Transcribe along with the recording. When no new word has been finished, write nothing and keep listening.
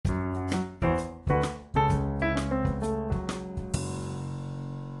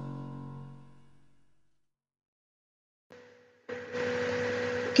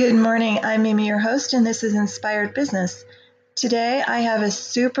Good morning. I'm Mimi, your host, and this is Inspired Business. Today, I have a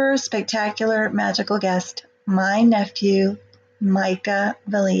super spectacular, magical guest, my nephew, Micah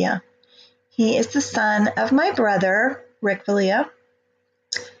Villia. He is the son of my brother, Rick Villia,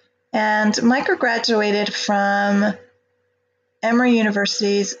 and Micah graduated from Emory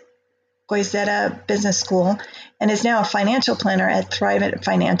University's Goizueta Business School and is now a financial planner at Thrivent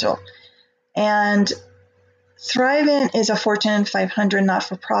Financial. And Thrivent is a Fortune 500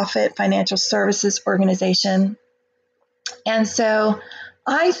 not-for-profit financial services organization. And so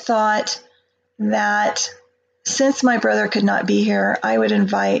I thought that since my brother could not be here, I would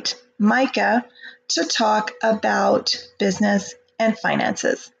invite Micah to talk about business and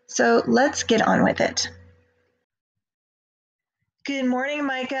finances. So let's get on with it. Good morning,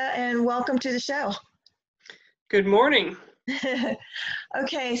 Micah, and welcome to the show. Good morning.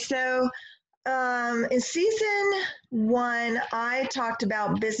 Okay, so in season 1, I talked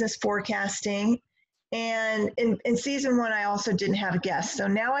about business forecasting, and in season 1, I also didn't have guests. So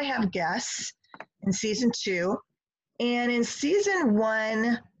now I have guests in season 2, and in season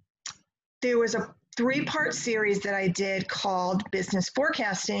 1, there was a 3-part series that I did called Business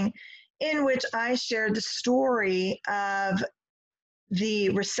Forecasting, in which I shared the story of the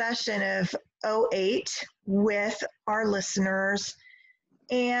recession of '08 with our listeners.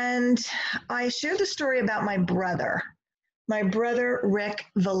 And I shared the story about my brother, Rick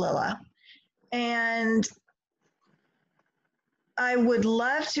Villia. And I would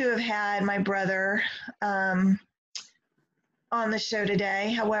love to have had my brother on the show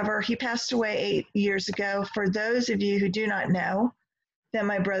today. However, he passed away 8 years ago. For those of you who do not know that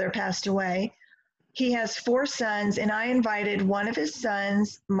my brother passed away, he has 4 sons, and I invited one of his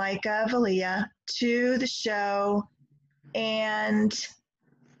sons, Micah Villia, to the show. And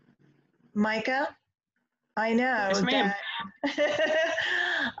Micah, I know Yes, ma'am. that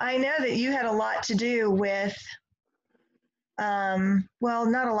I know that you had a lot to do with, well,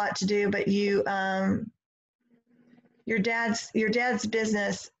 not a lot to do, but you, your dad's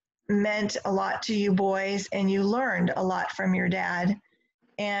business meant a lot to you boys, and you learned a lot from your dad.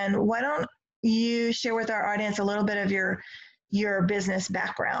 And why don't you share with our audience a little bit of your business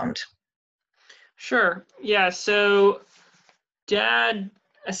background? Sure. Yeah. So, Dad,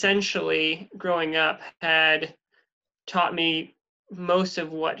 essentially, growing up, had taught me most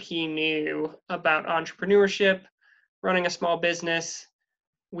of what he knew about entrepreneurship, running a small business.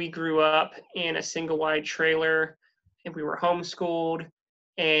 We grew up in a single wide trailer and we were homeschooled,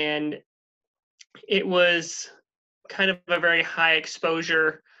 and it was kind of a very high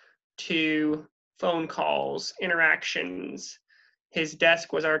exposure to phone calls, interactions. His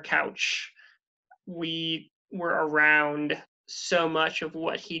desk was our couch. We were around so much of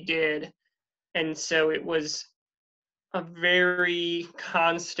what he did. And so it was a very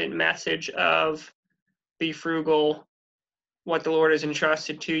constant message of be frugal. What the Lord has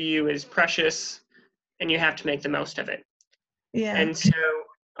entrusted to you is precious, and you have to make the most of it. Yeah. And so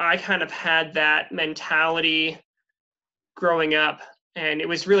I kind of had that mentality growing up. And it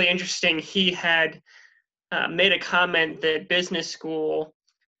was really interesting. He had made a comment that business school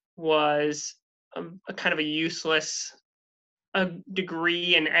was a kind of a useless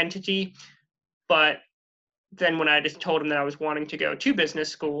degree and entity. But then when I just told him that I was wanting to go to business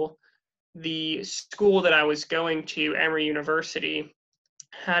school, the school that I was going to, Emory University,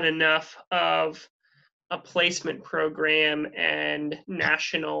 had enough of a placement program and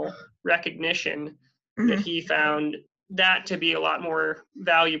national recognition that he found that to be a lot more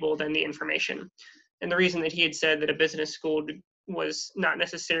valuable than the information. And the reason that he had said that a business school was not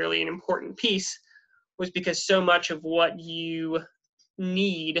necessarily an important piece was because so much of what you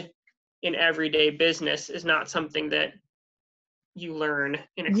need in everyday business is not something that you learn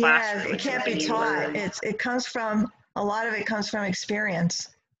in a classroom. Yeah, it can't be taught. A lot of it comes from experience.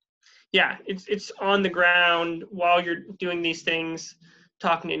 Yeah, it's on the ground while you're doing these things,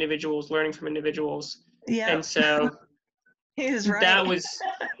 talking to individuals, learning from individuals. Yeah. And so He's right.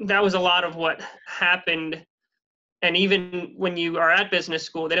 that was a lot of what happened. And even when you are at business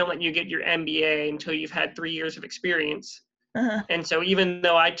school, they don't let you get your MBA until you've had 3 years of experience. Uh-huh. And so even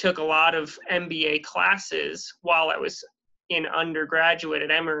though I took a lot of MBA classes while I was in undergraduate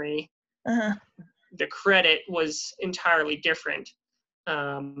at Emory, Uh-huh. the credit was entirely different.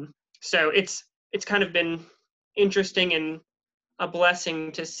 So it's kind of been interesting and a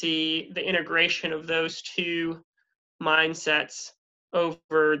blessing to see the integration of those two mindsets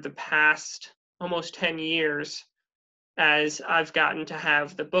over the past almost 10 years, as I've gotten to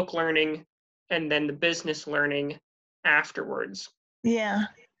have the book learning and then the business learning afterwards. Yeah.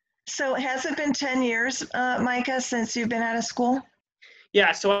 So has it been 10 years, Micah, since you've been out of school?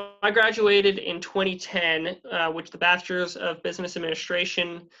 Yeah, so I graduated in 2010, with the Bachelor's of Business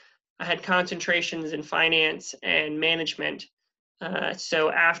Administration. I had concentrations in finance and management.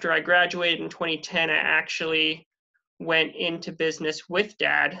 So after I graduated in 2010, I actually went into business with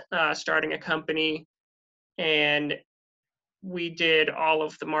Dad, starting a company, and we did all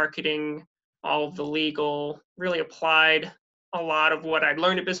of the marketing, all of the legal, really applied a lot of what I'd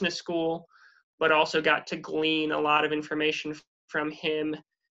learned at business school, but also got to glean a lot of information from him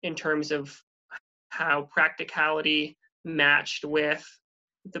in terms of how practicality matched with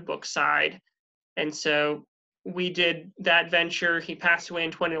the book side. And so we did that venture. He passed away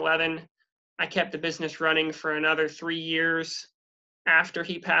in 2011. I kept the business running for another 3 years after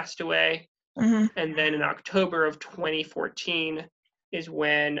he passed away. Mm-hmm. And then in October of 2014 is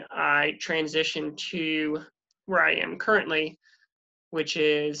when I transitioned to where I am currently, which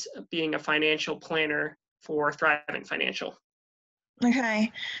is being a financial planner for Thrivent Financial.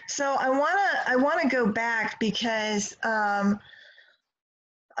 Okay, so I wanna go back because I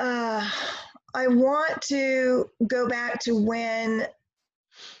want to go back to when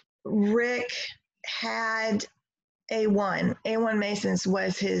Rick had A1. A1 Masons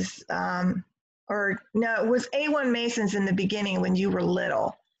was his, or no, it was A1 Masons in the beginning when you were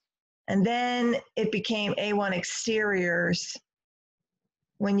little. And then it became A1 Exteriors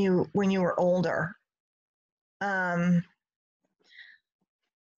when you were older.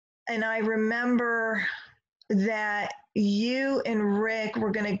 And I remember that you and Rick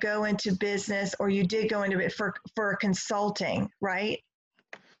were going to go into business, or you did go into it for consulting, right?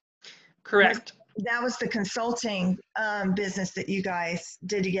 Correct. That was the consulting business that you guys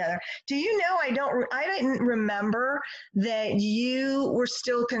did together. Do you know? I didn't remember that you were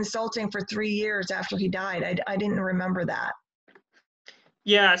still consulting for 3 years after he died. I didn't remember that.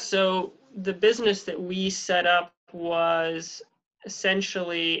 Yeah, so the business that we set up was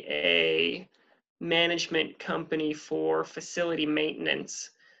essentially a management company for facility maintenance.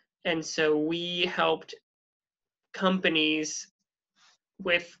 And so we helped companies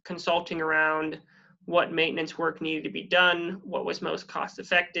with consulting around what maintenance work needed to be done, what was most cost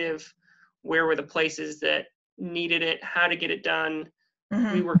effective, where were the places that needed it, how to get it done.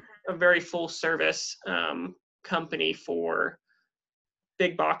 Mm-hmm. We were a very full service company for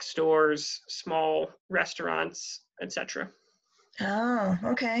big box stores, small restaurants, etc. Oh,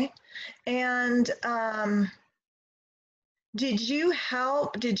 okay. And did you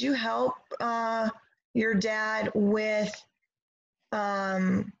help your dad with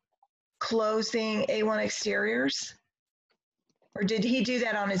closing A1 Exteriors, or did he do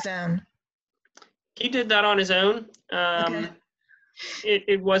that on his own? He did that on his own. Okay.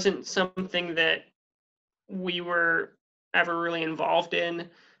 It wasn't something that we were ever really involved in.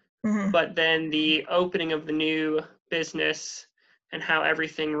 Mm-hmm. But then the opening of the new business and how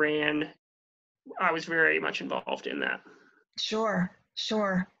everything ran, I was very much involved in that. Sure.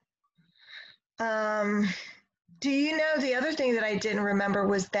 Do you know, the other thing that I didn't remember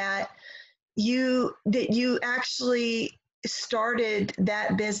was that you actually started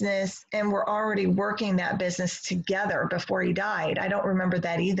that business and were already working that business together before he died. I don't remember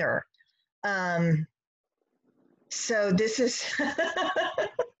that either. So this is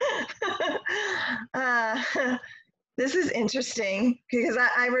uh, this is interesting because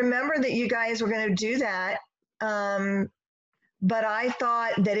I remember that you guys were going to do that, but I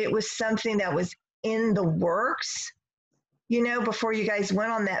thought that it was something that was in the works, before you guys went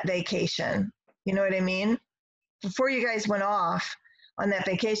on that vacation. You know what I mean? Before you guys went off on that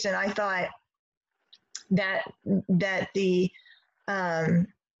vacation, I thought that the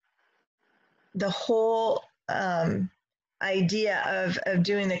whole idea of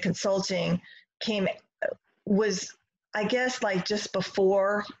doing the consulting was, I guess, like just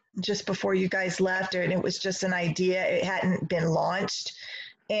before you guys left, and it was just an idea. It hadn't been launched.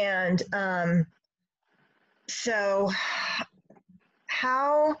 And so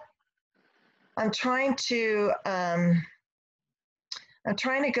how I'm trying to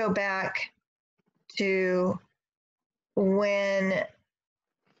go back to when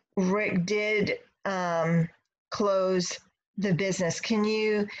Rick did close the business. Can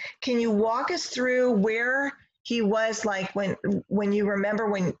you walk us through where he was, like when you remember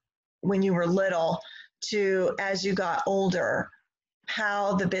when you were little to as you got older,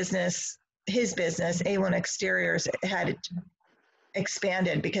 how his business, A1 Exteriors, had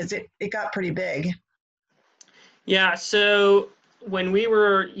expanded, because it got pretty big. Yeah, so when we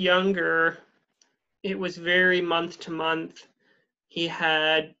were younger, it was very month to month. He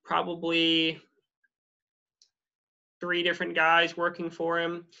had probably 3 different guys working for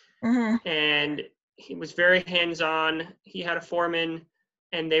him, Mm-hmm. and he was very hands-on. He had a foreman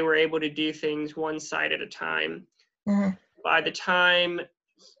and they were able to do things one side at a time. Mm-hmm. By the time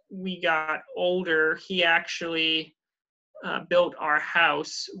we got older, he actually built our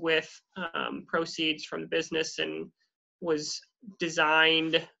house with proceeds from the business, and was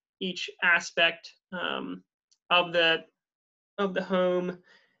designed each aspect of the home.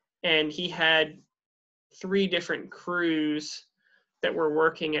 And he had 3 different crews that were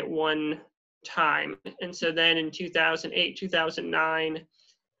working at one time. And so then in 2008, 2009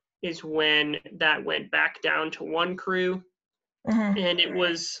 is when that went back down to 1 crew. Mm-hmm. And it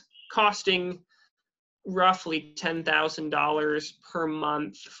was costing roughly $10,000 per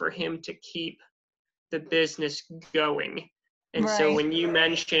month for him to keep the business going. And so Right. when you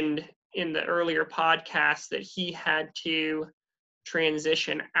mentioned in the earlier podcast that he had to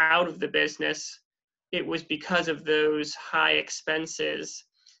transition out of the business, it was because of those high expenses,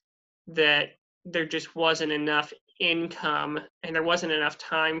 that there just wasn't enough income and there wasn't enough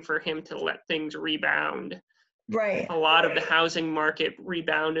time for him to let things rebound. Right. A lot of the housing market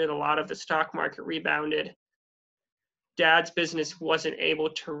rebounded, a lot of the stock market rebounded. Dad's business wasn't able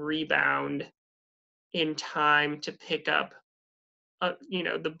to rebound in time to pick up,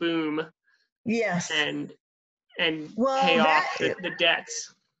 the boom Yes. and Well, pay off the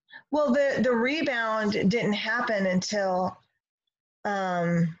debts. Well, the rebound didn't happen until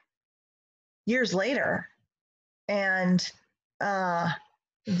years later, and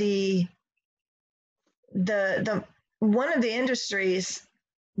the one of the industries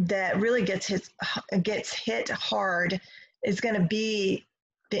that really gets hit hard is going to be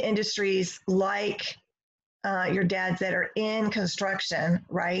the industries like your dad's that are in construction,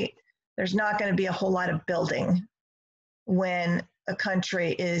 right? There's not going to be a whole lot of building when a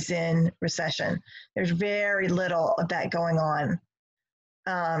country is in recession. There's very little of that going on.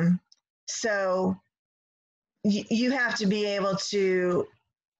 So you have to be able to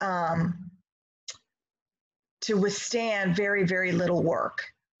withstand very, very little work,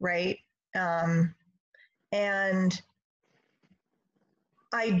 right? And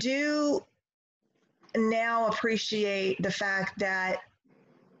I do now appreciate the fact that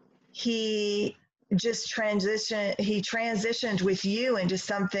he transitioned with you into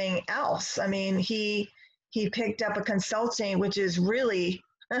something else. I mean, he picked up a consulting, which is really,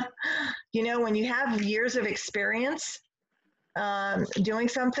 when you have years of experience doing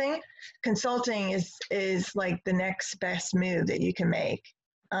something, consulting is like the next best move that you can make,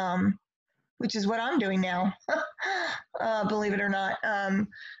 which is what I'm doing now. Believe it or not.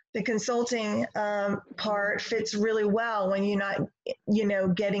 The consulting part fits really well when you're not,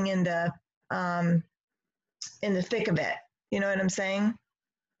 getting in the thick of it. You know what I'm saying?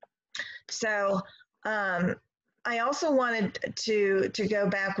 So I also wanted to go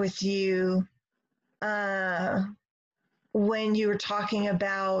back with you when you were talking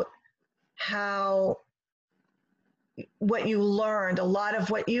about how what you learned, a lot of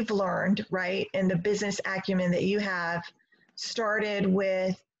what you've learned, right, and the business acumen that you have started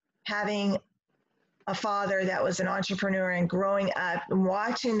with having a father that was an entrepreneur and growing up and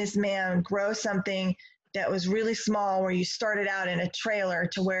watching this man grow something that was really small, where you started out in a trailer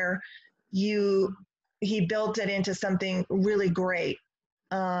to where he built it into something really great,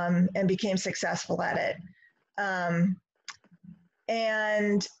 and became successful at it.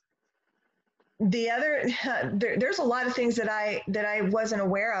 And the other, there's a lot of things that I wasn't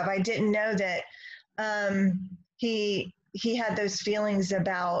aware of. I didn't know that he had those feelings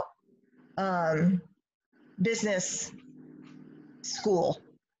about business school.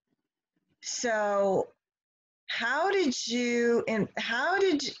 So were you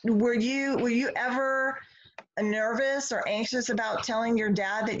ever nervous or anxious about telling your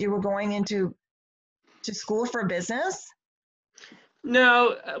dad that you were going into school for business?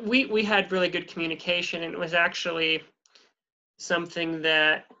 No, we had really good communication, and it was actually something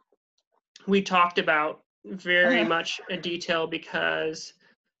that we talked about very much in detail, because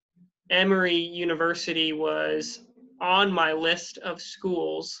Emory University was on my list of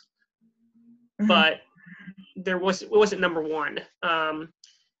schools, but it wasn't number one.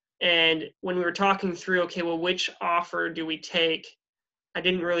 And when we were talking through, okay, well, which offer do we take? I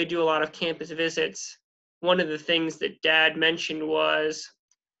didn't really do a lot of campus visits. One of the things that Dad mentioned was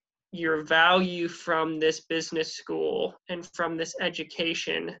your value from this business school and from this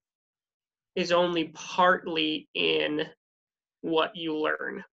education is only partly in what you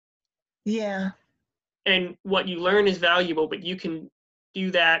learn. Yeah. And what you learn is valuable, but you can do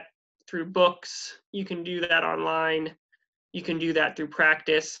that through books, you can do that online, you can do that through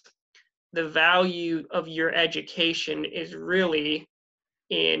practice. The value of your education is really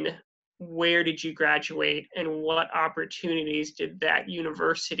in where did you graduate and what opportunities did that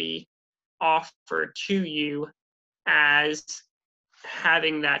university offer to you as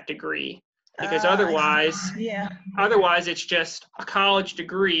having that degree? Because Yeah. otherwise it's just a college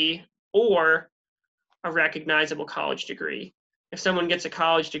degree or a recognizable college degree. If someone gets a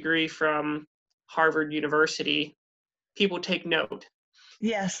college degree from Harvard University, people take note.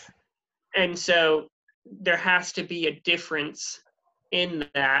 Yes. And so there has to be a difference in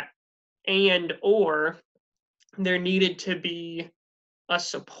that, and or there needed to be a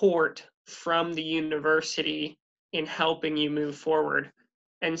support from the university in helping you move forward.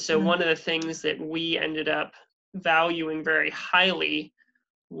 And so Mhm. one of the things that we ended up valuing very highly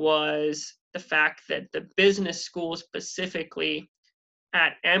was the fact that the business school specifically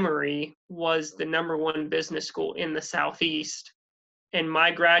at Emory was the #1 business school in the Southeast. And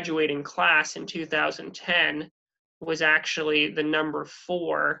my graduating class in 2010 was actually the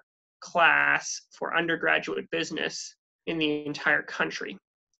 #4 class for undergraduate business in the entire country.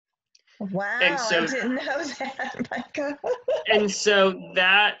 And Wow, I so didn't know that, Micah. and so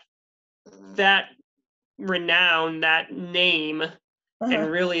that renown, that name, Uh-huh.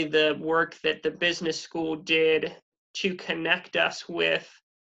 and really the work that the business school did to connect us with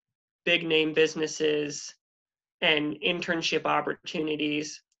big name businesses and internship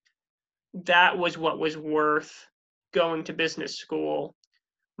opportunities, that was what was worth going to business school,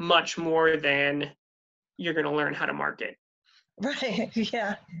 much more than you're going to learn how to market. Right,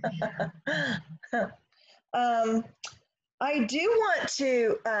 yeah. um, I do want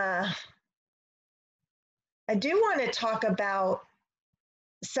to talk about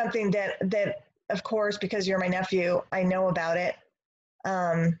something that of course, because you're my nephew, I know about it.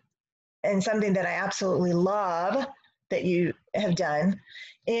 And something that I absolutely love that you have done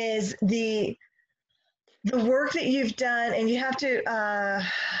is the work that you've done, and you have to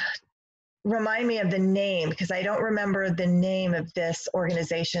remind me of the name because I don't remember the name of this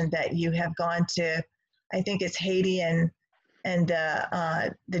organization that you have gone to. I think it's Haiti and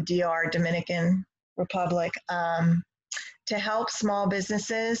the DR, Dominican Republic, to help small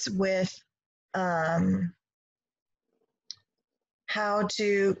businesses with how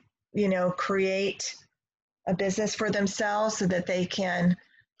to, create a business for themselves so that they can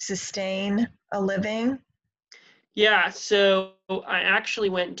sustain a living. Yeah, so I actually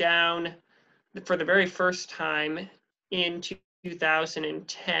went down for the very first time in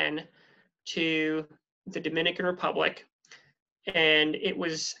 2010 to the Dominican Republic. And it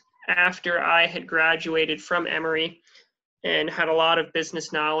was after I had graduated from Emory and had a lot of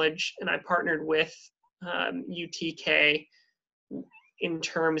business knowledge. And I partnered with UTK in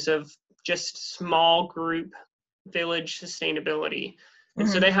terms of just small group village sustainability. And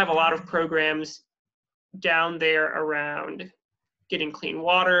so Mm-hmm. they have a lot of programs down there around getting clean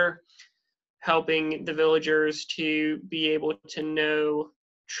water, helping the villagers to be able to know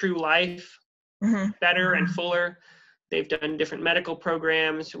true life Mm-hmm. better and fuller. They've done different medical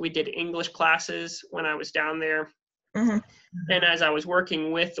programs. We did English classes when I was down there. Mm-hmm. And as I was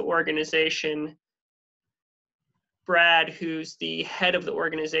working with the organization, Brad, who's the head of the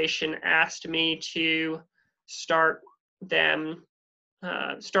organization, asked me to start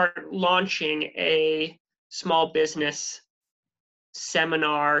launching a small business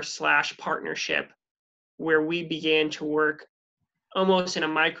seminar / partnership where we began to work almost in a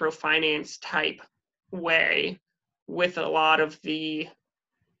microfinance type way with a lot of the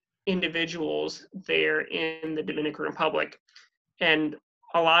individuals there in the Dominican Republic. And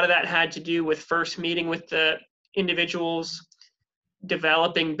a lot of that had to do with first meeting with the individuals,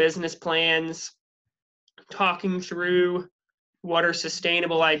 developing business plans, talking through what are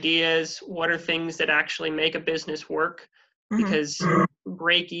sustainable ideas, what are things that actually make a business work, Mm-hmm. because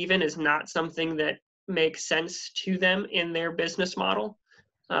break even is not something that makes sense to them in their business model.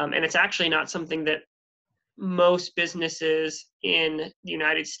 And it's actually not something that most businesses in the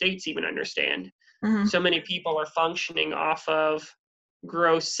United States even understand. Mm-hmm. So many people are functioning off of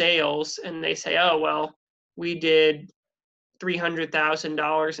gross sales, and they say, oh, well, we did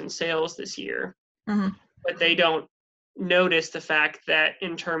 $300,000 in sales this year. Mm-hmm. But they don't notice the fact that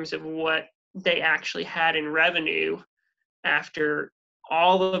in terms of what they actually had in revenue after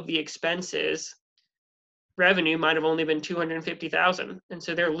all of the expenses, revenue might have only been $250,000, and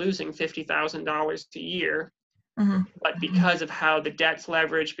so they're losing $50,000 a year. Mm-hmm. But because of how the debt's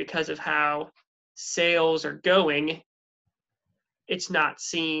leveraged, because of how sales are going, it's not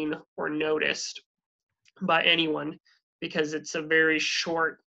seen or noticed by anyone because it's a very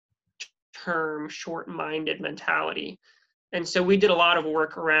short-term, short-minded mentality. And so we did a lot of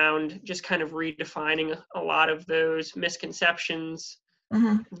work around just kind of redefining a lot of those misconceptions,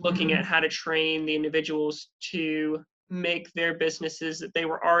 looking at how to train the individuals to make their businesses that they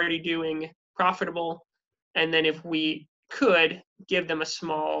were already doing profitable. And then if we could, give them a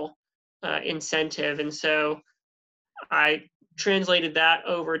small incentive. And so I translated that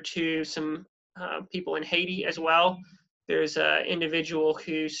over to some people in Haiti as well. There's an individual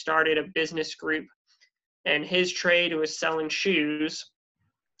who started a business group, and his trade was selling shoes.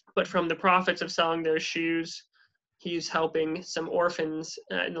 But from the profits of selling those shoes, he's helping some orphans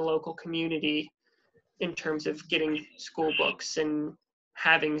in the local community in terms of getting school books and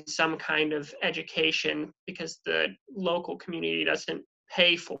having some kind of education, because the local community doesn't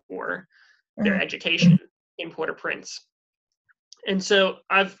pay for their education in Port-au-Prince. And so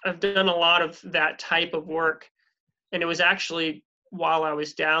I've done a lot of that type of work. And it was actually while I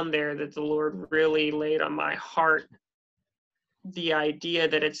was down there that the Lord really laid on my heart the idea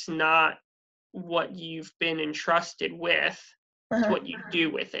that it's not what you've been entrusted with, it's what you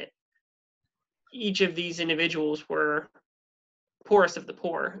do with it. Each of these individuals were poorest of the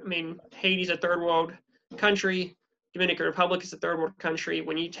poor. I mean, Haiti's a third world country. Dominican Republic is a third world country.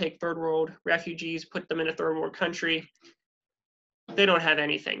 When you take third world refugees, put them in a third world country, they don't have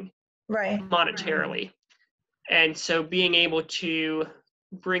anything monetarily. And so being able to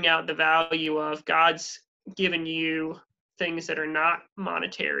bring out the value of God's given you things that are not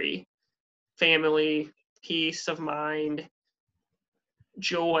monetary, family, peace of mind,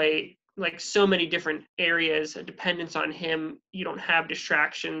 joy, like so many different areas, a dependence on Him. You don't have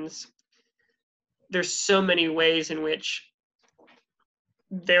distractions. There's so many ways in which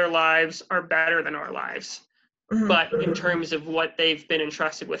their lives are better than our lives. But in terms of what they've been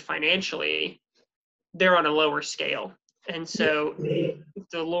entrusted with financially, they're on a lower scale. And so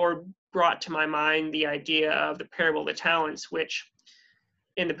the Lord brought to my mind the idea of the parable of the talents, which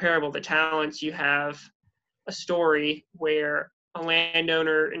in the parable of the talents, you have a story where a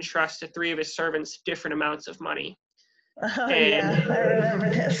landowner entrusts to 3 of his servants different amounts of money. Yeah, I remember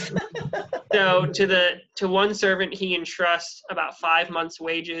this. So to one servant, he entrusts about 5 months'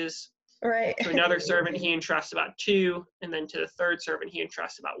 wages. Right. To another servant, he entrusts about 2. And then to the third servant, he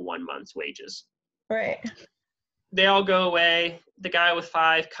entrusts about 1 month's wages. Right. They all go away. The guy with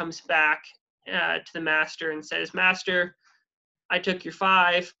 5 comes back to the master and says, "Master, I took your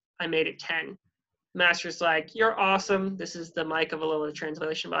 5. I made it 10. Master's like, "You're awesome." This is the Micah Valilla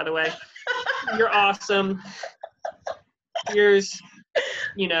translation, by the way. "You're awesome. Here's,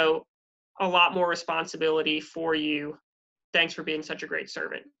 a lot more responsibility for you. Thanks for being such a great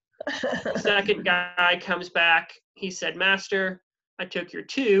servant." The second guy comes back. He said, "Master, I took your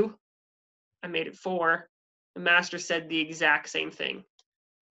 2. I made it 4. The master said the exact same thing.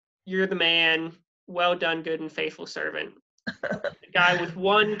 "You're the man. Well done, good and faithful servant." The guy with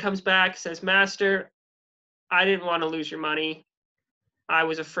 1 comes back, says, "Master, I didn't want to lose your money. I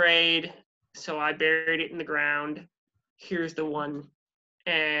was afraid, so I buried it in the ground. Here's the 1.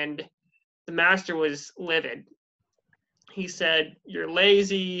 And the master was livid. He said, "You're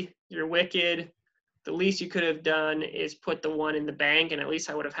lazy, you're wicked. The least you could have done is put the 1 in the bank, and at least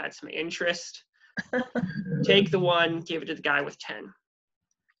I would have had some interest. Take the 1, give it to the guy with 10.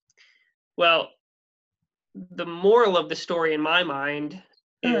 Well, the moral of the story in my mind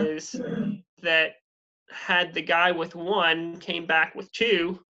is that had the guy with 1 came back with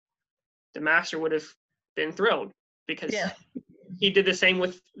 2, the master would have been thrilled, because he did the same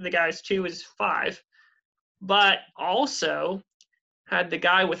with the guy's 2 as 5. But also, had the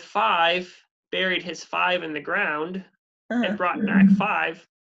guy with 5 buried his 5 in the ground and brought back 5,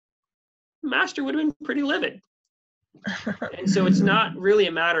 the master would have been pretty livid. And so it's not really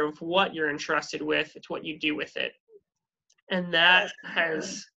a matter of what you're entrusted with, it's what you do with it. And that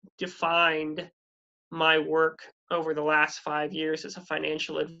has defined my work over the last 5 years as a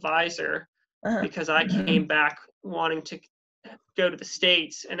financial advisor, because I came back wanting to go to the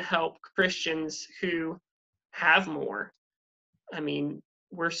States and help Christians who have more. I mean,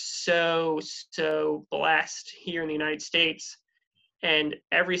 we're so blessed here in the United States, and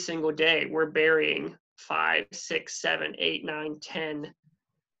every single day we're burying 5, 6, 7, 8, 9, 10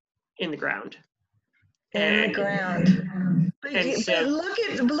 in the ground. In the ground. But so, look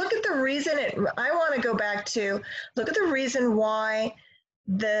at the reason I want to go back to look at the reason why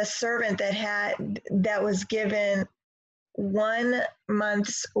the servant that was given 1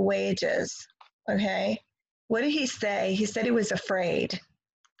 month's wages. Okay. What did he say? He said he was afraid.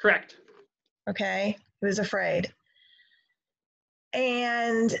 Correct. Okay. He was afraid.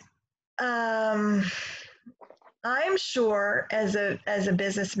 And I'm sure as a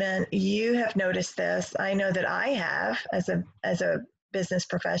businessman, you have noticed this. I know that I have as a business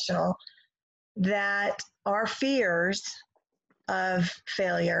professional, that our fears of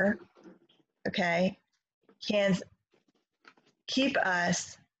failure, okay, can keep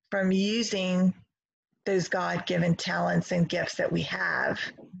us from using those God-given talents and gifts that we have,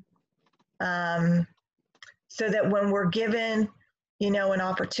 so that when we're given, an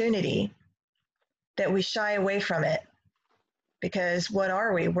opportunity, that we shy away from it. Because what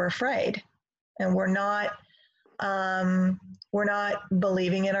are we? We're afraid, and we're not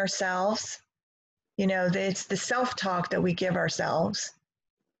believing in ourselves. It's the self-talk that we give ourselves,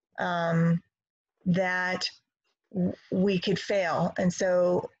 that we could fail. And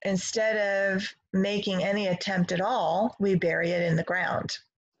so instead of making any attempt at all, we bury it in the ground.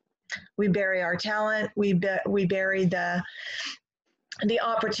 We bury our talent. We bury the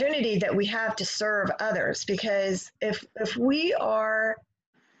opportunity that we have to serve others. Because if we are,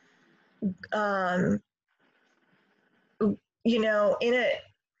 in it,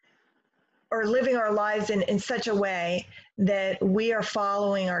 or living our lives in such a way that we are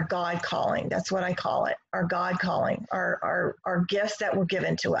following our God calling. That's what I call it, our God calling, our gifts that were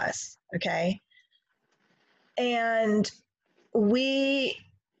given to us, okay? And we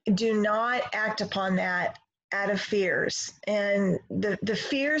do not act upon that out of fears. And the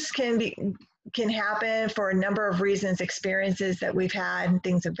fears can happen for a number of reasons, experiences that we've had, and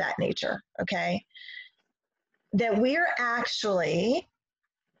things of that nature, okay? That we're actually,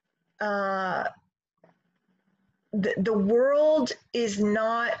 the world is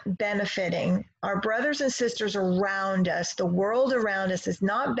not benefiting. Our brothers and sisters around us, the world around us is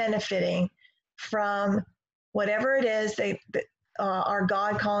not benefiting from whatever it is our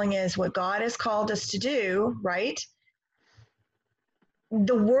God calling is, what God has called us to do, right?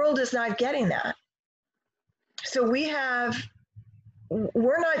 The world is not getting that. So we're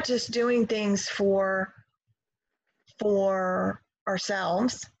not just doing things for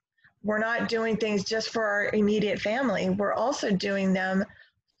ourselves. We're not doing things just for our immediate family. We're also doing them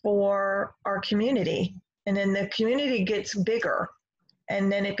for our community. And then the community gets bigger,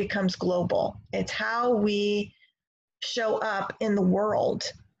 and then it becomes global. It's how we show up in the world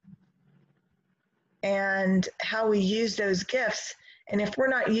and how we use those gifts. And if we're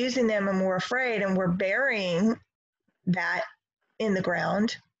not using them and we're afraid and we're burying that in the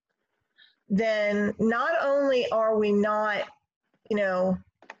ground, then not only are we not,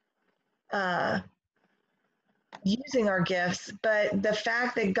 using our gifts, but the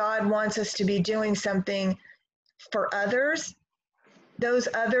fact that God wants us to be doing something for others, those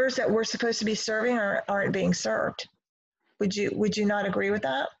others that we're supposed to be serving aren't being served. Would you not agree with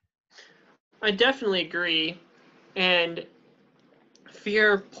that? I definitely agree. And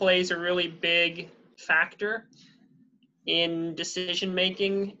fear plays a really big factor in decision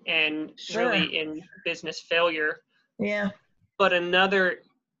making and really in business failure. Yeah. But another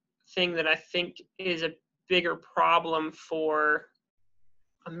thing that I think is a bigger problem for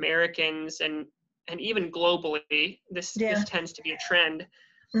Americans and even globally, this tends to be a trend,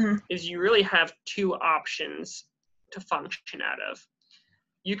 is you really have two options to function out of.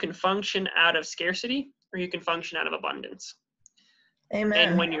 You can function out of scarcity, or you can function out of abundance. Amen.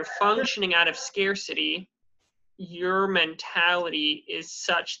 And when you're functioning out of scarcity, your mentality is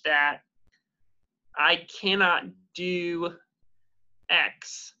such that I cannot do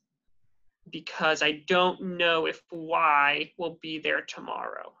X because I don't know if Y will be there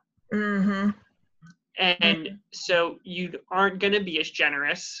tomorrow. And so you aren't going to be as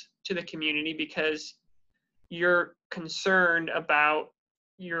generous to the community because you're concerned about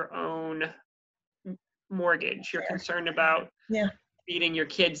your own mortgage. You're concerned about feeding your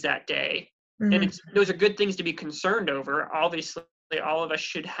kids that day. And those are good things to be concerned over. Obviously, all of us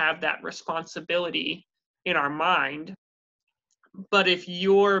should have that responsibility in our mind. But if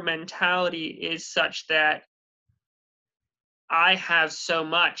your mentality is such that I have so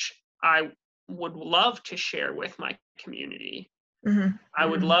much I would love to share with my community, I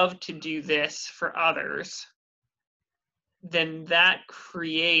would love to do this for others, then that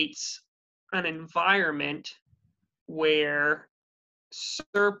creates an environment where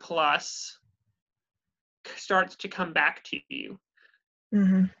surplus starts to come back to you.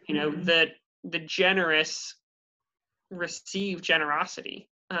 That the generous receive generosity.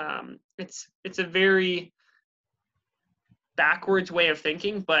 It's a very backwards way of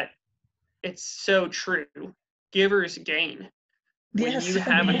thinking, but it's so true. Givers gain. When you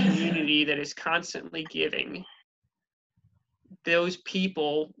have a community that is constantly giving, those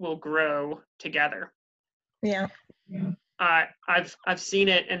people will grow together. Yeah. I've seen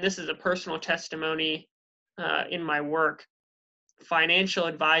it, and this is a personal testimony in my work. Financial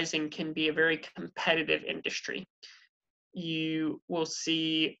advising can be a very competitive industry. You will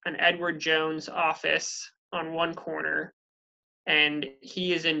see an Edward Jones office on one corner and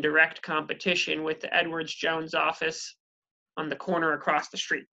he is in direct competition with the Edwards Jones office on the corner across the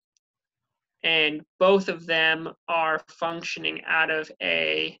street. And both of them are functioning out of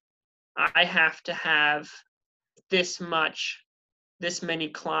I have to have this many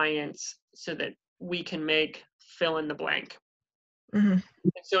clients so that we can make fill in the blank. Mm-hmm.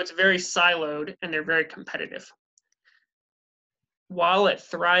 And so it's very siloed and they're very competitive. While at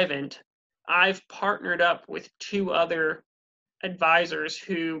Thrivent, I've partnered up with 2 other advisors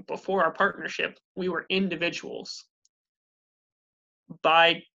who, before our partnership, we were individuals.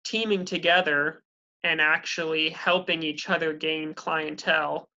 By teaming together and actually helping each other gain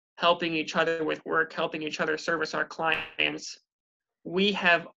clientele, helping each other with work, helping each other service our clients, we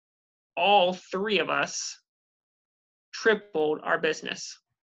have, all 3 of us, tripled our business.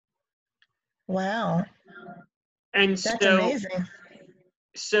 Wow. And That's amazing.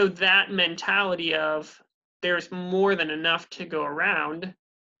 So that mentality of there's more than enough to go around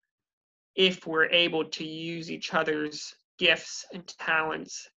if we're able to use each other's gifts and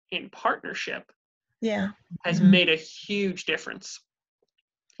talents in partnership, Yeah, has made a huge difference.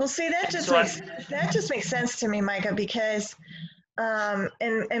 well, see, that just makes sense to me, Micah, because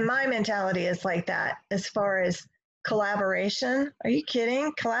and my mentality is like that as far as collaboration. Are you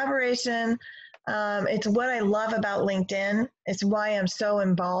kidding? Collaboration. It's what I love about LinkedIn. It's why I'm so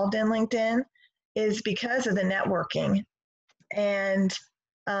involved in LinkedIn, is because of the networking and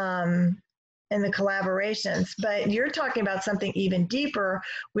and the collaborations. But you're talking about something even deeper,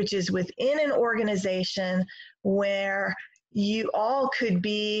 which is within an organization where you all could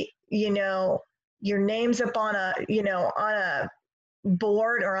be, your names up on a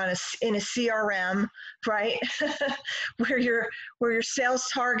board or in a CRM, right? where your sales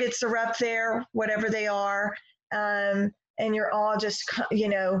targets are up there, whatever they are, and you're all just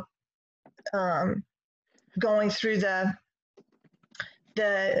going through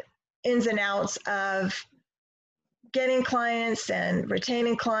the ins and outs of getting clients and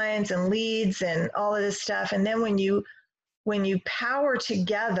retaining clients and leads and all of this stuff. And then when you power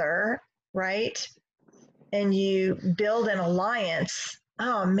together, right, and you build an alliance,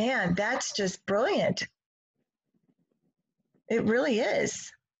 oh man, that's just brilliant. It really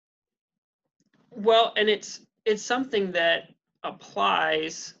is. Well, and it's something that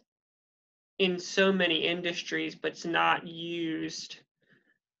applies in so many industries, but it's not used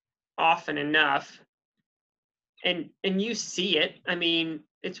often enough. And you see it. I mean,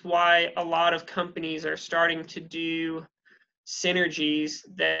 it's why a lot of companies are starting to do synergies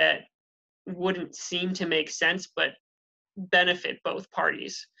that wouldn't seem to make sense, but benefit both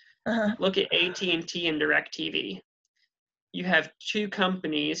parties. Uh-huh. Look at AT&T and DirecTV. You have 2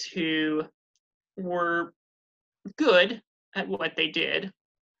 companies who were good at what they did.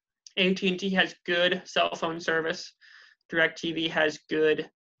 AT&T has good cell phone service. DirecTV has good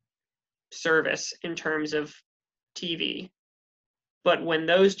service in terms of TV. But when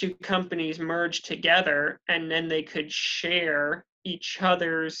those 2 companies merged together and then they could share each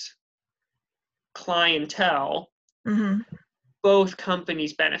other's clientele, Mm-hmm. both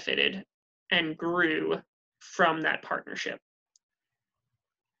companies benefited and grew from that partnership.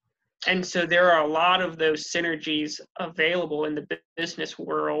 And so there are a lot of those synergies available in the business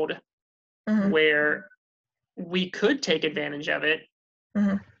world, Mm-hmm. where we could take advantage of it,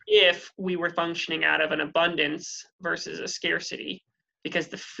 Mm-hmm. if we were functioning out of an abundance versus a scarcity. Because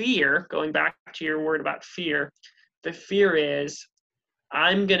the fear, going back to your word about fear, the fear is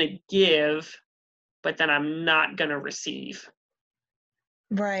I'm going to give, but then I'm not going to receive.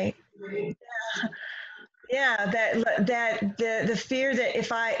 Right. Yeah, that the fear that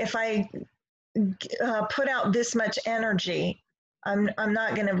if I put out this much energy, I'm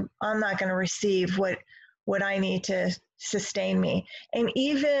not gonna receive what I need to sustain me. And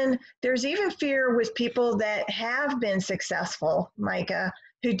there's even fear with people that have been successful, Micah,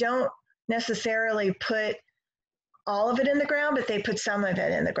 who don't necessarily put all of it in the ground, but they put some of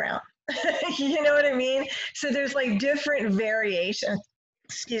it in the ground. You know what I mean? So there's like different variations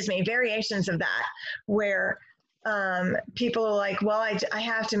of that, where people are like, well, I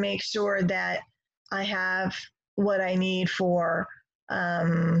have to make sure that I have what I need for,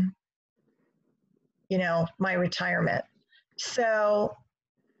 my retirement. So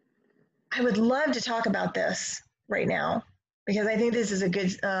I would love to talk about this right now, because I think this is a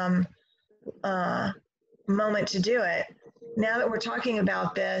good moment to do it. Now that we're talking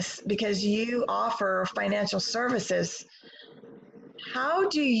about this, because you offer financial services, how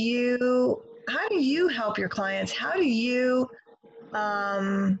do you help your clients? How do you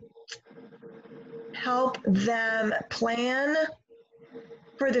help them plan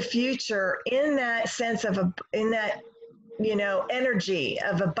for the future in that sense of energy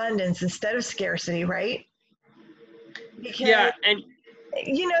of abundance instead of scarcity, right? Because, Yeah, and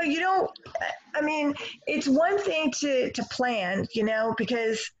you don't, I mean, it's one thing to plan,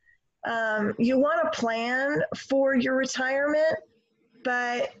 because you want to plan for your retirement,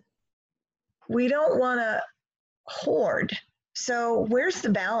 but we don't want to hoard. So where's the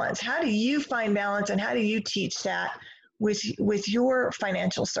balance? How do you find balance, and how do you teach that with your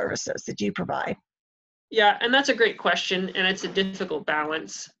financial services that you provide? yeah, and that's a great question, and it's a difficult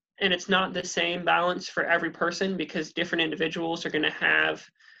balance. And it's not the same balance for every person because different individuals are going to have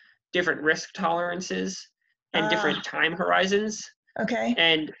different risk tolerances and different time horizons. Okay.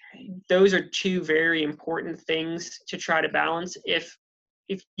 And those are two very important things to try to balance. If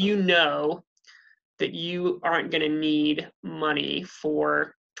you know that you aren't going to need money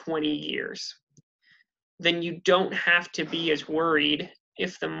for 20 years, then you don't have to be as worried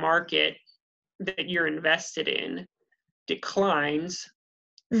if the market that you're invested in declines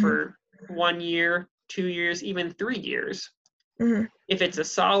for 1 year, 2 years, even 3 years. Mm-hmm. If it's a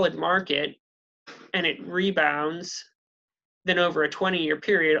solid market and it rebounds, then over a 20-year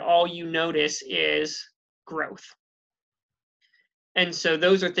period, all you notice is growth. And so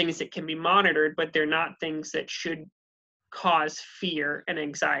those are things that can be monitored, but they're not things that should cause fear and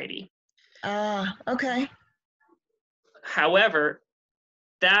anxiety. Okay. However,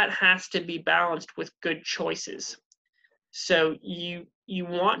 that has to be balanced with good choices. So you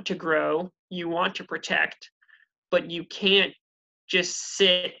want to grow, you want to protect, but you can't just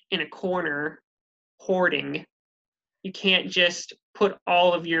sit in a corner hoarding. You can't just put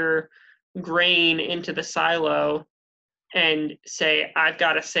all of your grain into the silo and say, I've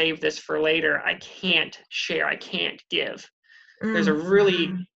got to save this for later. I can't share, I can't give. There's a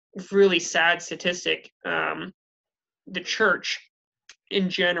really, really sad statistic. The church in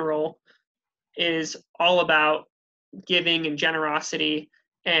general is all about giving and generosity,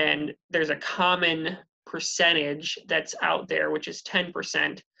 and there's a common percentage that's out there, which is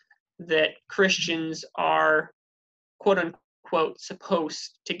 10%, that Christians are quote unquote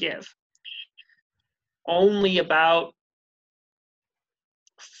supposed to give. Only about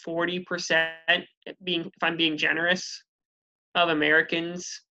 40%, if I'm being generous, of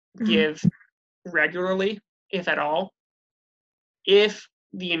Americans give regularly, if at all. If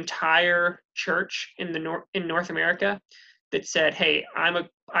the entire church in North America that said, "Hey, I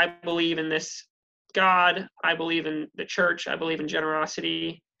believe in this God, I believe in the church, I believe in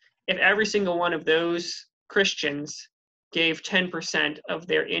generosity," if every single one of those Christians gave 10% of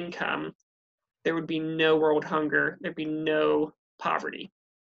their income, there would be no world hunger, there'd be no poverty.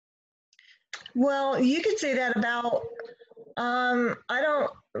 Well, you could say that about,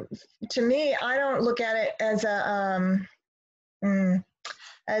 to me, I don't look at it as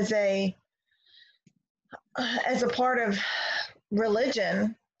as a part of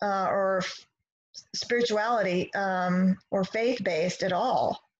religion or spirituality or faith-based at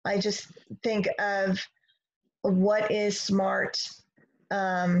all. I just think of what is smart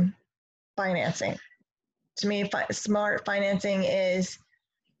financing. To me, smart financing is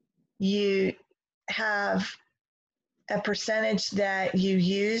you have a percentage that you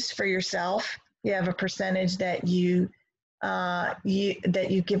use for yourself. You have a percentage that you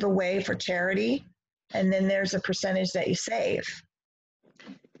give away for charity, and then there's a percentage that you save.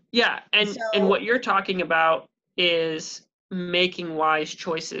 Yeah, and what you're talking about is making wise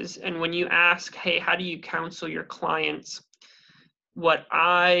choices. And when you ask, hey, how do you counsel your clients? What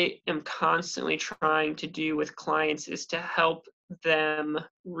I am constantly trying to do with clients is to help them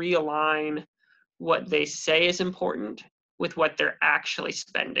realign what they say is important with what they're actually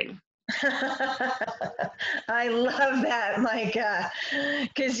spending. I love that, Micah,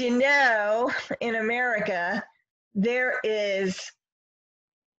 because in America, there is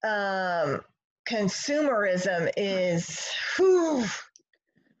consumerism is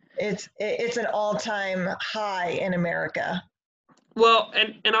it's an all-time high in America. Well,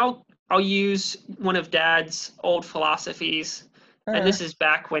 and I'll use one of Dad's old philosophies, and this is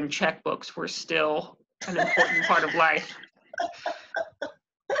back when checkbooks were still an important part of life.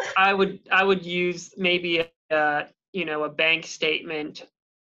 I would use maybe a bank statement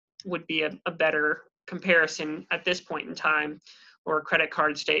would be a better comparison at this point in time, or a credit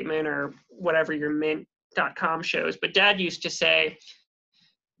card statement, or whatever your mint.com shows. But Dad used to say,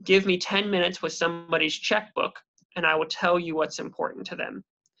 give me 10 minutes with somebody's checkbook and I will tell you what's important to them.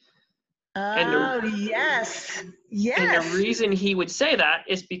 Yes. And the reason he would say that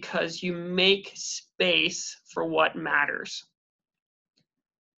is because you make space for what matters.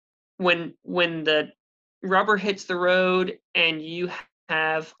 When the rubber hits the road and you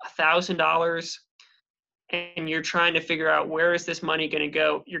have $1,000 and you're trying to figure out where is this money going to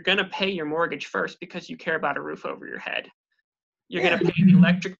go, you're going to pay your mortgage first because you care about a roof over your head. You're going to pay the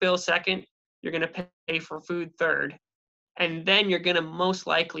electric bill second. You're going to pay for food third. And then you're going to most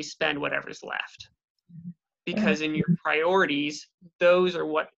likely spend whatever's left. Because in your priorities, those are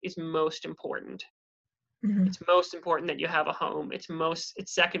what is most important. It's most important that you have a home. It's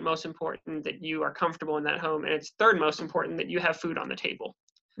second most important that you are comfortable in that home. And it's third most important that you have food on the table.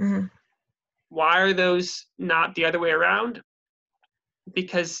 Why are those not the other way around?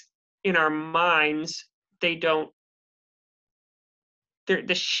 Because in our minds, the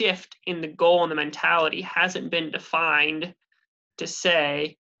shift in the goal and the mentality hasn't been defined to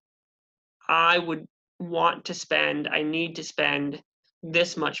say, I need to spend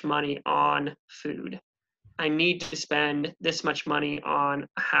this much money on food. I need to spend this much money on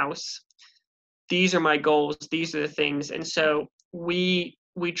a house. These are my goals. These are the things. And so we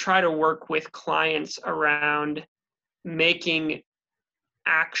try to work with clients around making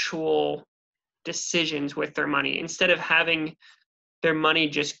actual decisions with their money instead of having their money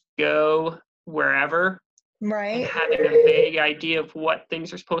just go wherever. Right. And having a vague idea of what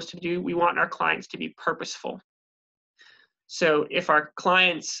things are supposed to do. We want our clients to be purposeful. So if our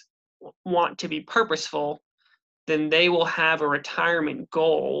clients want to be purposeful, then they will have a retirement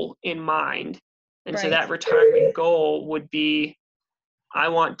goal in mind. And so that retirement goal would be, I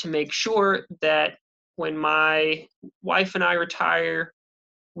want to make sure that when my wife and I retire,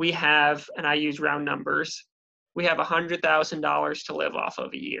 we have, and I use round numbers, we have $100,000 to live off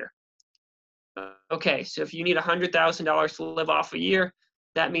of a year. Okay, so if you need $100,000 to live off a year,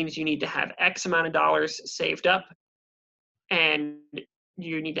 that means you need to have X amount of dollars saved up, and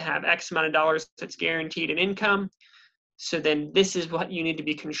you need to have X amount of dollars that's guaranteed in income. So then this is what you need to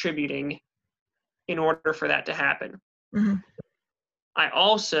be contributing in order for that to happen. I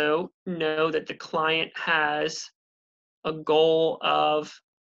also know that the client has a goal of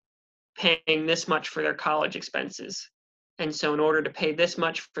paying this much for their college expenses. And so in order to pay this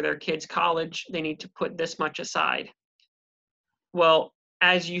much for their kids' college, they need to put this much aside. Well,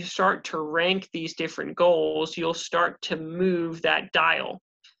 as you start to rank these different goals, you'll start to move that dial.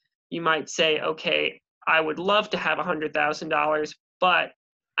 You might say, okay, I would love to have $100,000, but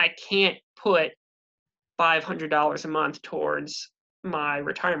I can't put $500 a month towards my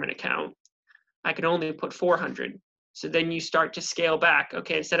retirement account. I can only put $400. So then you start to scale back.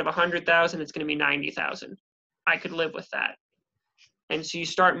 Okay, instead of $100,000, it's going to be $90,000. I could live with that. And so you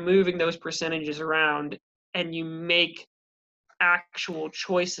start moving those percentages around and you make actual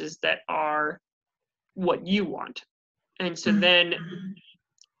choices that are what you want. And so then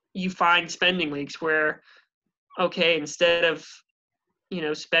you find spending leaks where, okay, instead of,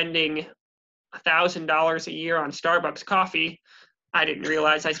 spending $1,000 a year on Starbucks coffee, I didn't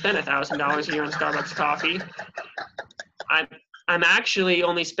realize I spent $1,000 a year on Starbucks coffee. I'm actually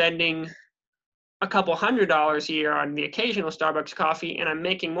only spending a couple $100 a year on the occasional Starbucks coffee, and I'm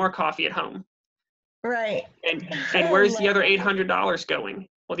making more coffee at home. Right. And where's the other $800 going?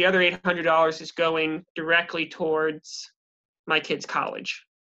 Well, the other $800 is going directly towards my kids' college.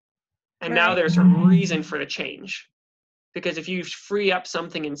 And now there's a reason for the change. Because if you free up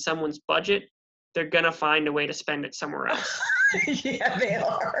something in someone's budget, they're going to find a way to spend it somewhere else. Yeah, they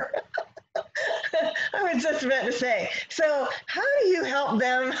are. I was just about to say, so how do you help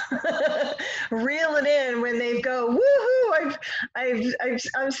them reel it in when they go, woohoo,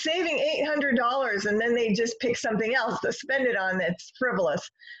 I'm saving $800, and then they just pick something else to spend it on that's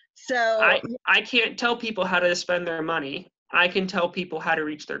frivolous. So I can't tell people how to spend their money. I can tell people how to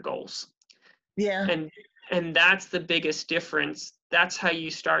reach their goals. Yeah. And that's the biggest difference. That's how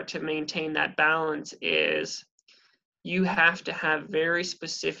you start to maintain that balance, is you have to have very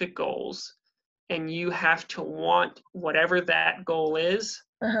specific goals, and you have to want whatever that goal is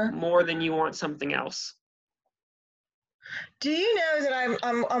more than you want something else. Do you know that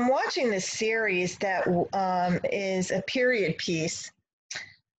I'm watching this series that is a period piece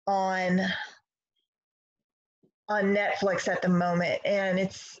on Netflix at the moment, and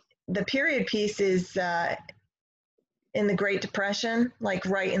the period piece is in the Great Depression, like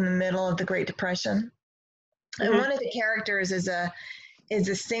right in the middle of the Great Depression. And one of the characters is a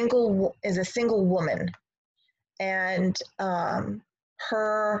single woman, and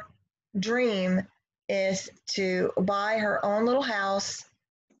her dream is to buy her own little house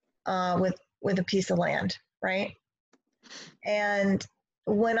with a piece of land, right? And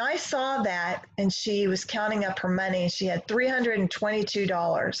when I saw that, and she was counting up her money, she had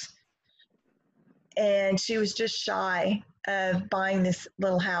 $322, and she was just shy of buying this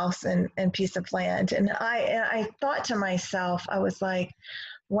little house and piece of land. And I thought to myself, I was like,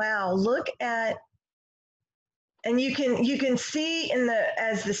 wow, look at and you can see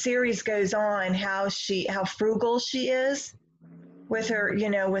as the series goes on how frugal she is with her,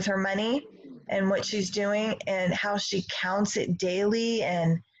 with her money and what she's doing, and how she counts it daily,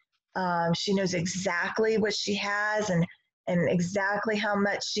 and she knows exactly what she has, and exactly how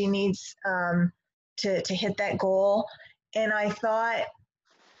much she needs to hit that goal. And I thought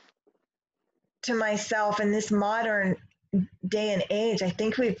to myself, in this modern day and age, I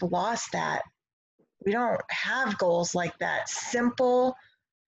think we've lost that. We don't have goals like that, simple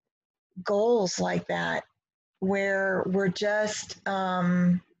goals like that, where we're just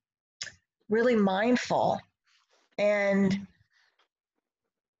really mindful. And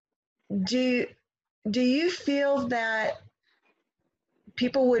do do you feel that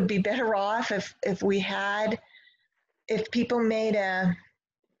people would be better off if people made a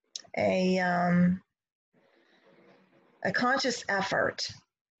a conscious effort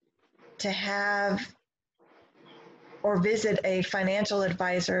to have or visit a financial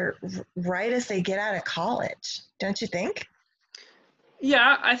advisor right as they get out of college, don't you think?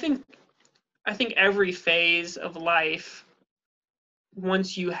 Yeah, I think every phase of life,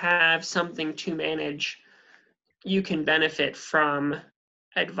 once you have something to manage, you can benefit from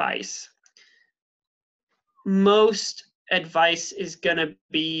advice. Most advice is going to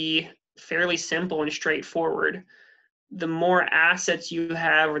be fairly simple and straightforward. The more assets you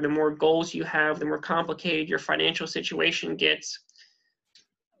have, or the more goals you have, the more complicated your financial situation gets,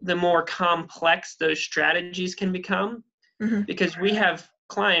 the more complex those strategies can become. Mm-hmm. Because we have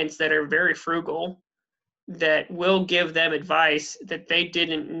clients that are very frugal that will give them advice that they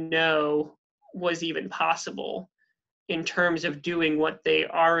didn't know was even possible in terms of doing what they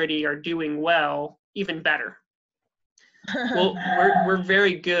already are doing well, even better. Well, we're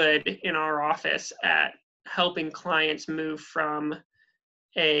very good in our office at helping clients move from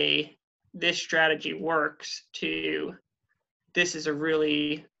this strategy works to this is a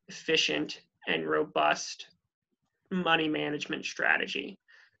really efficient and robust money management strategy.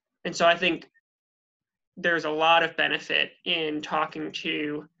 And so I think there's a lot of benefit in talking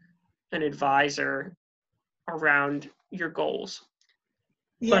to an advisor around your goals.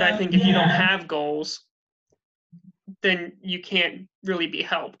 Yeah. But I think if you don't have goals, then you can't really be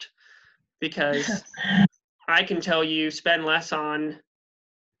helped, because I can tell you spend less on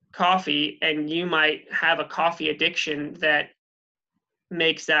coffee, and you might have a coffee addiction that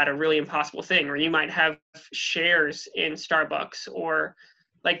makes that a really impossible thing, or you might have shares in Starbucks, or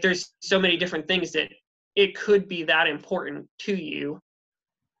like there's so many different things that it could be that important to you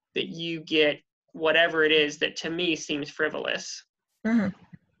that you get whatever it is that to me seems frivolous. Mm-hmm.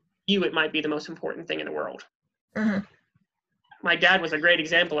 You, it might be the most important thing in the world. Mm-hmm. My dad was a great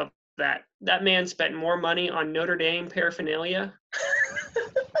example of that. That man spent more money on Notre Dame paraphernalia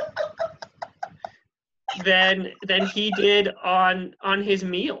than he did on his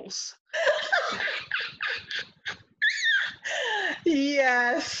meals.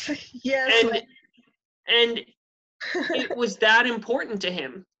 Yes. And it was that important to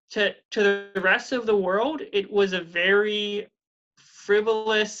him. To the rest of the world, it was a very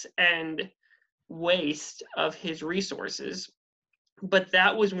frivolous and waste of his resources. But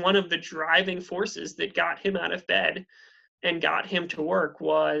that was one of the driving forces that got him out of bed and got him to work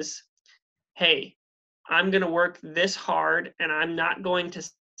was, hey, I'm going to work this hard and I'm not going to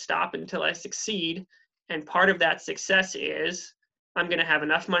stop until I succeed. And part of that success is I'm going to have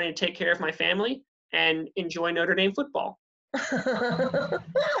enough money to take care of my family and enjoy Notre Dame football.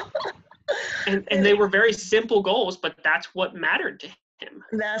 and they were very simple goals, but that's what mattered to him.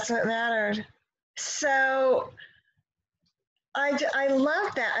 That's what mattered. So I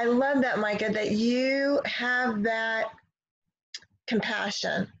love that. I love that, Micah, that you have that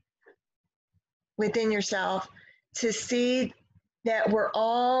compassion within yourself to see that we're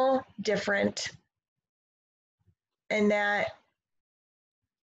all different, and that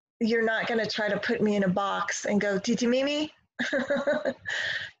you're not going to try to put me in a box and go, Titi Mimi,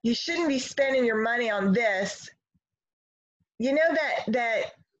 you shouldn't be spending your money on this. You know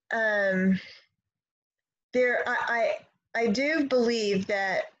that I do believe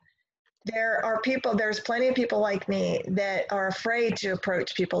that there's plenty of people like me that are afraid to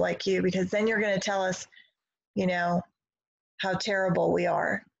approach people like you, because then you're going to tell us, how terrible we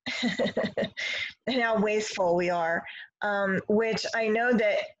are and how wasteful we are, which I know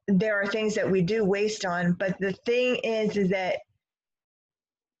that there are things that we do waste on. But the thing is that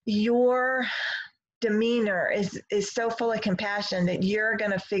your demeanor is so full of compassion that you're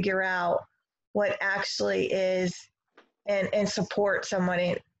going to figure out what actually is, and support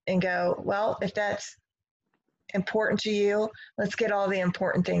someone and go, well, if that's important to you, let's get all the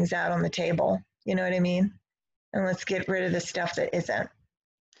important things out on the table. You know what I mean? And let's get rid of the stuff that isn't.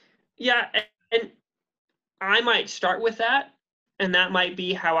 Yeah, and I might start with that, and that might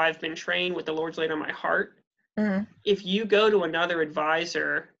be how I've been trained, what the Lord's laid on my heart. Mm-hmm. If you go to another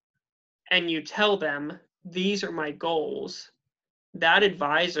advisor and you tell them, these are my goals, that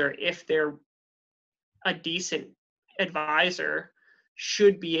advisor, if they're a decent advisor,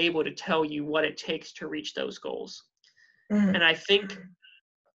 should be able to tell you what it takes to reach those goals. Mm-hmm. And I think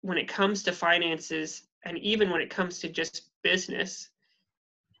when it comes to finances, and even when it comes to just business,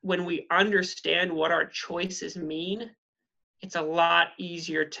 when we understand what our choices mean, it's a lot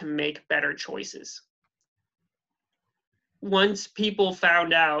easier to make better choices. Once people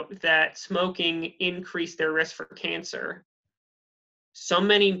found out that smoking increased their risk for cancer, so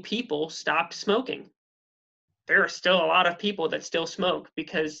many people stopped smoking. There are still a lot of people that still smoke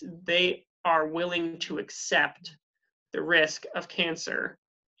because they are willing to accept the risk of cancer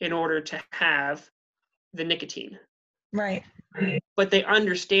in order to have the nicotine. Right. But they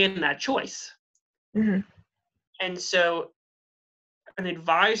understand that choice. Mm-hmm. And so an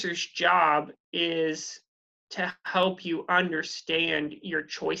advisor's job is to help you understand your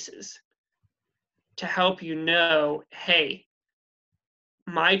choices, to help you know, hey,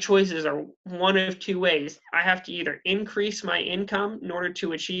 my choices are one of two ways. I have to either increase my income in order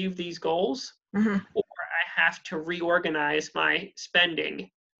to achieve these goals, Mm-hmm. or I have to reorganize my spending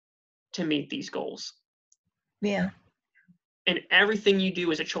to meet these goals. Yeah. And everything you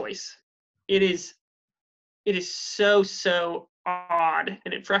do is a choice. It is so odd,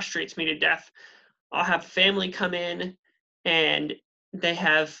 and it frustrates me to death. I'll have family come in and they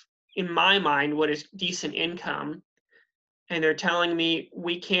have, in my mind, what is decent income, and they're telling me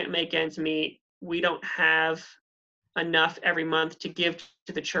we can't make ends meet. We don't have enough every month to give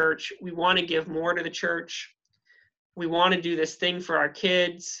to the church. We want to give more to the church. We want to do this thing for our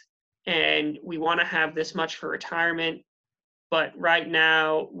kids, and we want to have this much for retirement. But right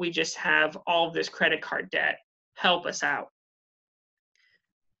now, we just have all of this credit card debt. Help us out.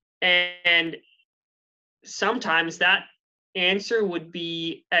 And sometimes that answer would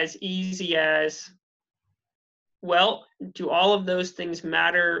be as easy as, well, do all of those things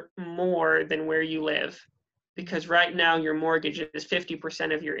matter more than where you live? Because right now your mortgage is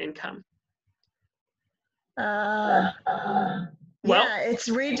 50% of your income. Well, yeah, it's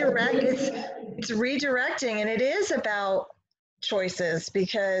redirecting, and it is about choices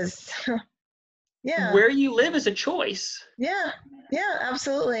because yeah. Where you live is a choice. Yeah,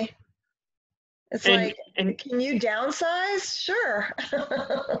 absolutely. It's and can you downsize? Sure.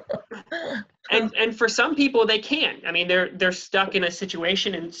 and for some people they can't. I mean, they're stuck in a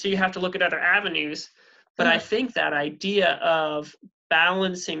situation, and so you have to look at other avenues. But I think that idea of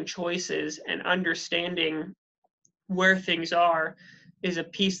balancing choices and understanding where things are is a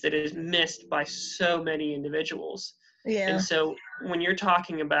piece that is missed by so many individuals. Yeah. And so when you're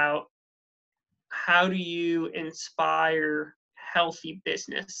talking about how do you inspire healthy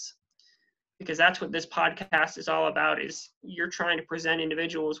business, because that's what this podcast is all about, is you're trying to present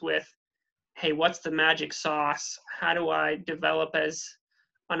individuals with, hey, what's the magic sauce? How do I develop as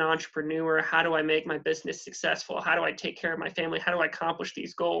an entrepreneur? How do I make my business successful? How do I take care of my family? How do I accomplish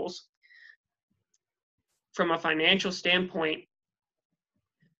these goals? From a financial standpoint,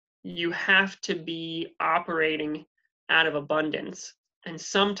 you have to be operating out of abundance. And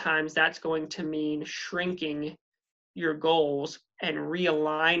sometimes that's going to mean shrinking your goals and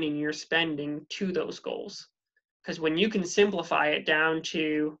realigning your spending to those goals. Because when you can simplify it down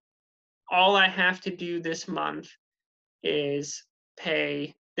to, all I have to do this month is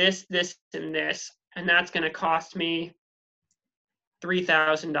pay this, this, and this, and that's going to cost me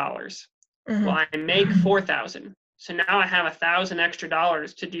 $3,000. Mm-hmm. Well, I make $4,000. So now I have $1,000 extra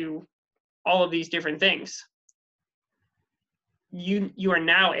dollars to do all of these different things. You are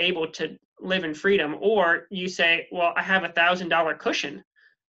now able to live in freedom. Or you say, well, I have $1,000 cushion.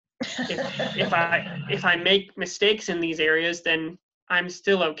 If I make mistakes in these areas, then I'm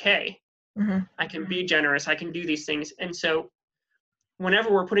still okay. Mm-hmm. I can be generous. I can do these things. And so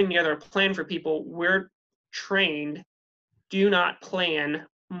whenever we're putting together a plan for people, we're trained, do not plan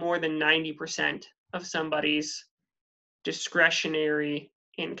more than 90% of somebody's discretionary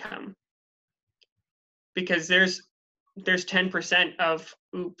income. Because there's 10% of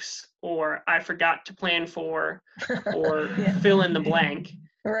oops, or I forgot to plan for, or fill in the blank.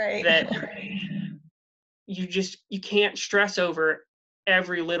 Right. That you can't stress over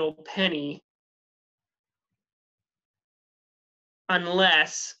every little penny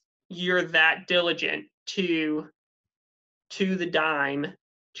unless you're that diligent to the dime,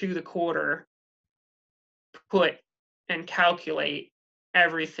 to the quarter, put and calculate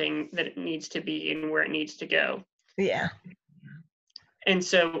everything that it needs to be and where it needs to go. Yeah. And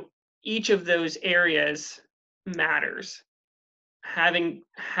so each of those areas matters. Having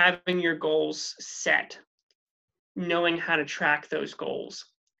your goals set, knowing how to track those goals,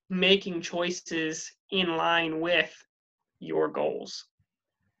 making choices in line with your goals.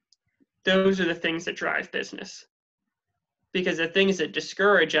 Those are the things that drive business. Because the things that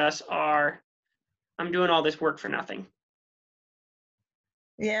discourage us are, I'm doing all this work for nothing.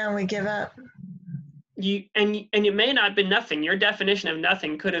 Yeah, we give up. And it may not have been nothing. Your definition of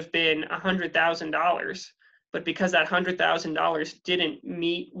nothing could have been $100,000, but because that $100,000 didn't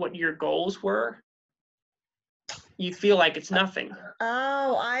meet what your goals were, you feel like it's nothing.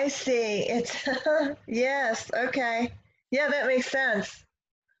 Oh, I see. It's yes. Okay. Yeah, that makes sense.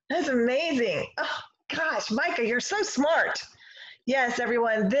 That's amazing. Oh gosh, Micah, you're so smart. Yes,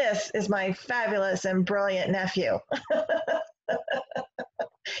 everyone, this is my fabulous and brilliant nephew.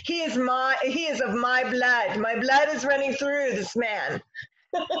 He is of my blood. My blood is running through this man.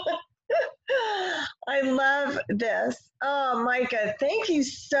 I love this. Oh, Micah, thank you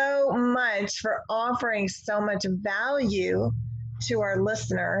so much for offering so much value to our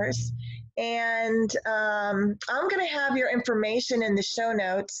listeners. And I'm going to have your information in the show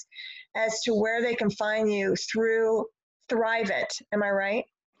notes as to where they can find you through Thrive-It. Am I right?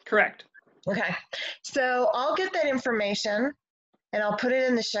 Correct. Okay. So I'll get that information and I'll put it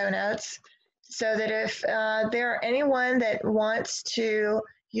in the show notes so that if there are anyone that wants to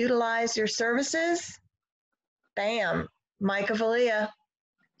utilize your services, bam, Micah Valia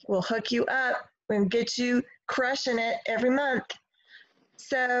will hook you up and get you crushing it every month.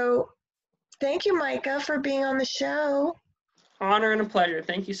 So thank you, Micah, for being on the show. Honor and a pleasure.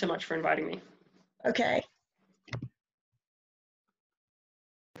 Thank you so much for inviting me. Okay.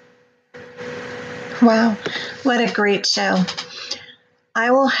 Wow, what a great show.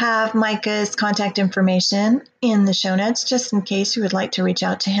 I will have Micah's contact information in the show notes just in case you would like to reach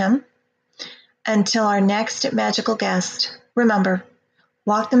out to him. Until our next magical guest, remember,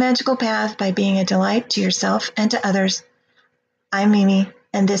 walk the magical path by being a delight to yourself and to others. I'm Mimi,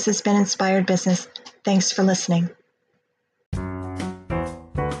 and this has been Inspired Business. Thanks for listening.